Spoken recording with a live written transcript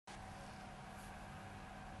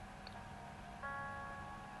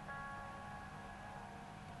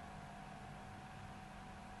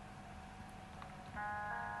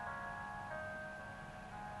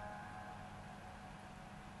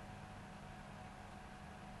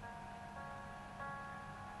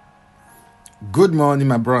Good morning,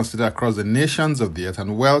 my brothers and sisters across the nations of the earth,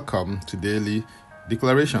 and welcome to Daily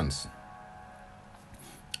Declarations.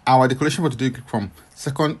 Our declaration for today comes from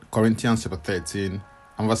 2 Corinthians chapter 13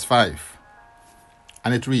 and verse 5.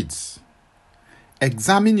 And it reads,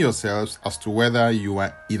 "Examine yourselves as to whether you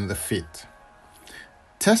are in the faith.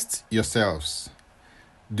 Test yourselves.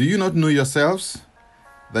 Do you not know yourselves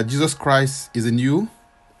that Jesus Christ is in you?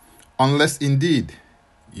 Unless indeed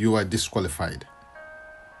you are disqualified."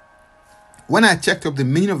 When I checked up the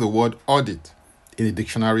meaning of the word audit in the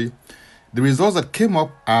dictionary, the results that came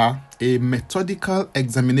up are a methodical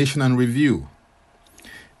examination and review,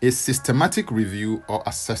 a systematic review or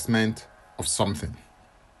assessment of something.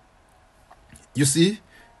 You see,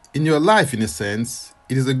 in your life, in a sense,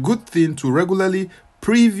 it is a good thing to regularly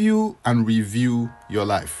preview and review your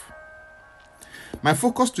life. My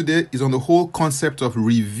focus today is on the whole concept of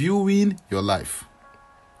reviewing your life.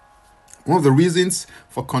 One of the reasons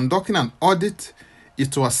for conducting an audit is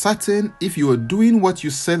to ascertain if you are doing what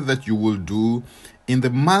you said that you will do in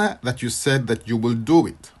the manner that you said that you will do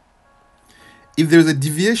it. If there is a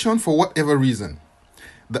deviation for whatever reason,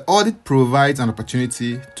 the audit provides an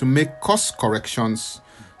opportunity to make course corrections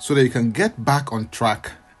so that you can get back on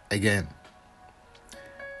track again.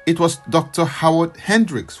 It was Dr. Howard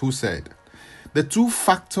Hendricks who said, "The two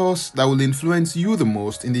factors that will influence you the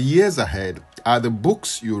most in the years ahead are the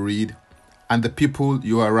books you read and the people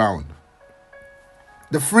you are around."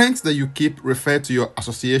 The friends that you keep refer to your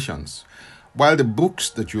associations, while the books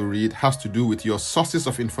that you read has to do with your sources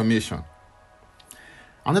of information.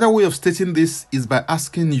 Another way of stating this is by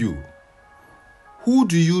asking you, who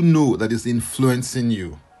do you know that is influencing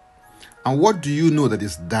you? And what do you know that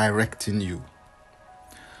is directing you?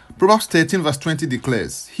 Proverbs 13 verse 20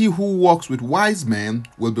 declares, "He who walks with wise men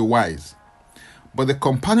will be wise, but the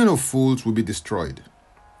companion of fools will be destroyed."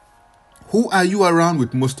 Who are you around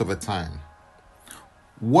with most of the time?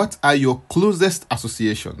 What are your closest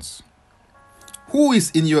associations? Who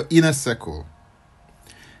is in your inner circle?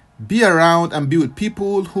 Be around and be with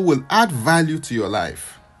people who will add value to your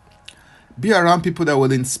life. Be around people that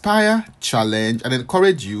will inspire, challenge, and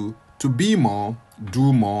encourage you to be more,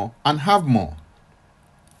 do more, and have more.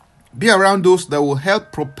 Be around those that will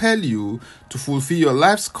help propel you to fulfill your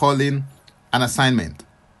life's calling and assignment.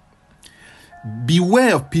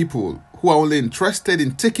 Beware of people who are only interested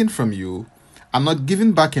in taking from you and not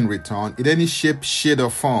giving back in return in any shape, shade,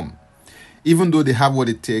 or form, even though they have what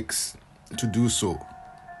it takes to do so.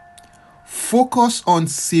 Focus on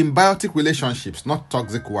symbiotic relationships, not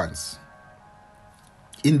toxic ones.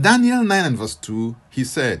 In Daniel 9 and verse 2, he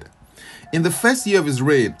said, "In the first year of his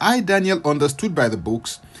reign, I, Daniel, understood by the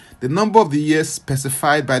books the number of the years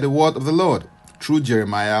specified by the word of the Lord through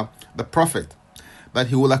Jeremiah the prophet, that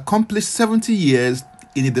he will accomplish 70 years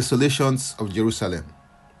in the desolations of Jerusalem."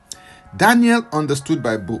 Daniel understood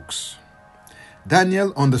by books.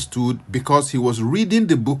 Daniel understood because he was reading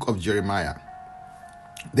the book of Jeremiah.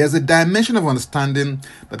 There's a dimension of understanding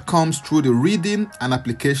that comes through the reading and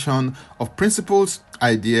application of principles,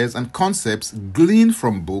 ideas, and concepts gleaned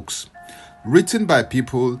from books written by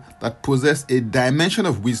people that possess a dimension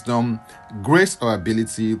of wisdom, grace, or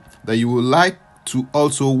ability that you would like to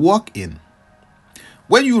also walk in.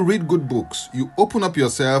 When you read good books, you open up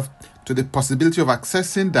yourself to the possibility of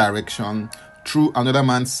accessing direction through another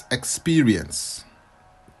man's experience.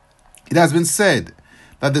 It has been said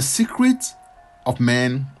that the secret of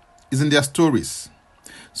men is in their stories.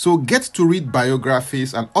 So get to read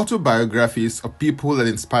biographies and autobiographies of people that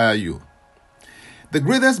inspire you. The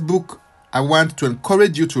greatest book I want to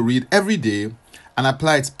encourage you to read every day and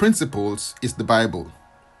apply its principles is the Bible.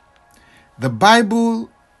 The Bible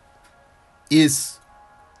is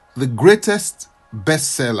the greatest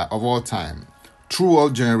bestseller of all time, through all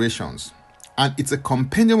generations, and it's a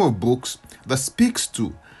compendium of books that speaks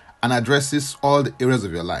to and addresses all the areas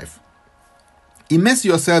of your life. Immerse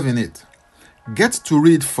yourself in it. Get to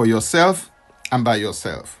read for yourself and by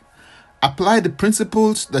yourself. Apply the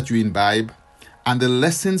principles that you imbibe and the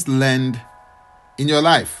lessons learned in your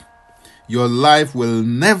life. Your life will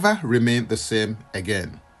never remain the same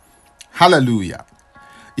again. Hallelujah.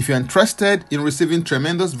 If you're interested in receiving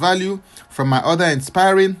tremendous value from my other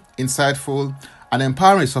inspiring, insightful, and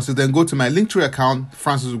empowering resources, then go to my Linktree account,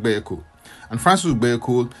 Francis Ugbeko. And Francis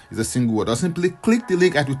Ugbeko is a single word. Or simply click the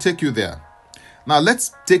link and it will take you there. Now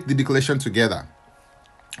let's take the declaration together.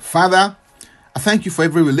 Father, I thank you for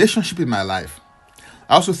every relationship in my life.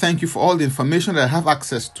 I also thank you for all the information that I have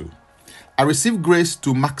access to. I receive grace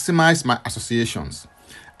to maximize my associations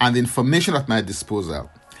and the information at my disposal.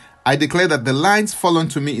 I declare that the lines fall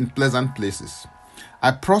onto me in pleasant places.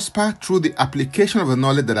 I prosper through the application of the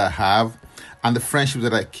knowledge that I have and the friendship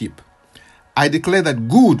that I keep. I declare that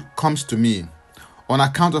good comes to me on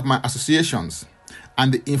account of my associations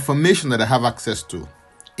and the information that I have access to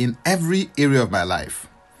in every area of my life.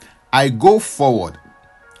 I go forward.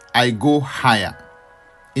 I go higher.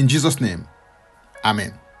 In Jesus' name,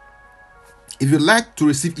 amen. If you'd like to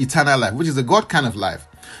receive eternal life, which is the God kind of life,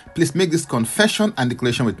 please make this confession and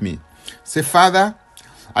declaration with me. Say, Father,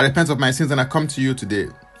 I repent of my sins and I come to you today.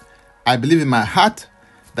 I believe in my heart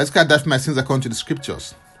that God died for my sins according to the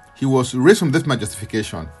scriptures. He was raised from death for my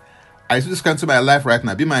justification. I receive this Christ into my life right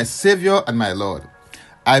now. Be my Savior and my Lord.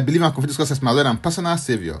 I believe and confess this Christ as my Lord and personal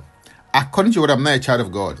Savior. According to your word, I'm now a child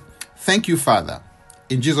of God. Thank you, Father.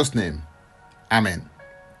 In Jesus' name, amen.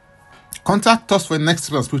 Contact us for the next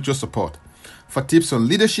step of spiritual support. For tips on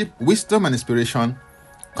leadership, wisdom, and inspiration,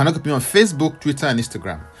 connect with me on Facebook, Twitter, and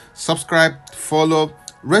Instagram. Subscribe, follow,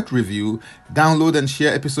 rate, review, download, and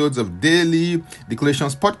share episodes of Daily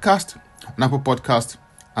Declarations Podcast on Apple Podcast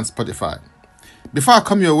and Spotify. Before I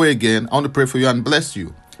come your way again, I want to pray for you and bless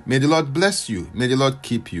you. May the Lord bless you. May the Lord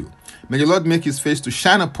keep you. May the Lord make his face to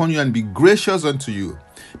shine upon you and be gracious unto you.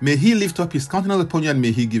 May he lift up his countenance upon you and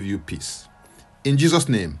may he give you peace. In Jesus'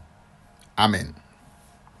 name, amen.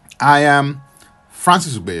 I am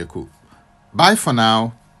Francis Ubeyeku. Bye for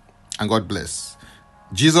now, and God bless.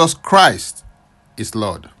 Jesus Christ is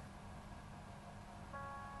Lord.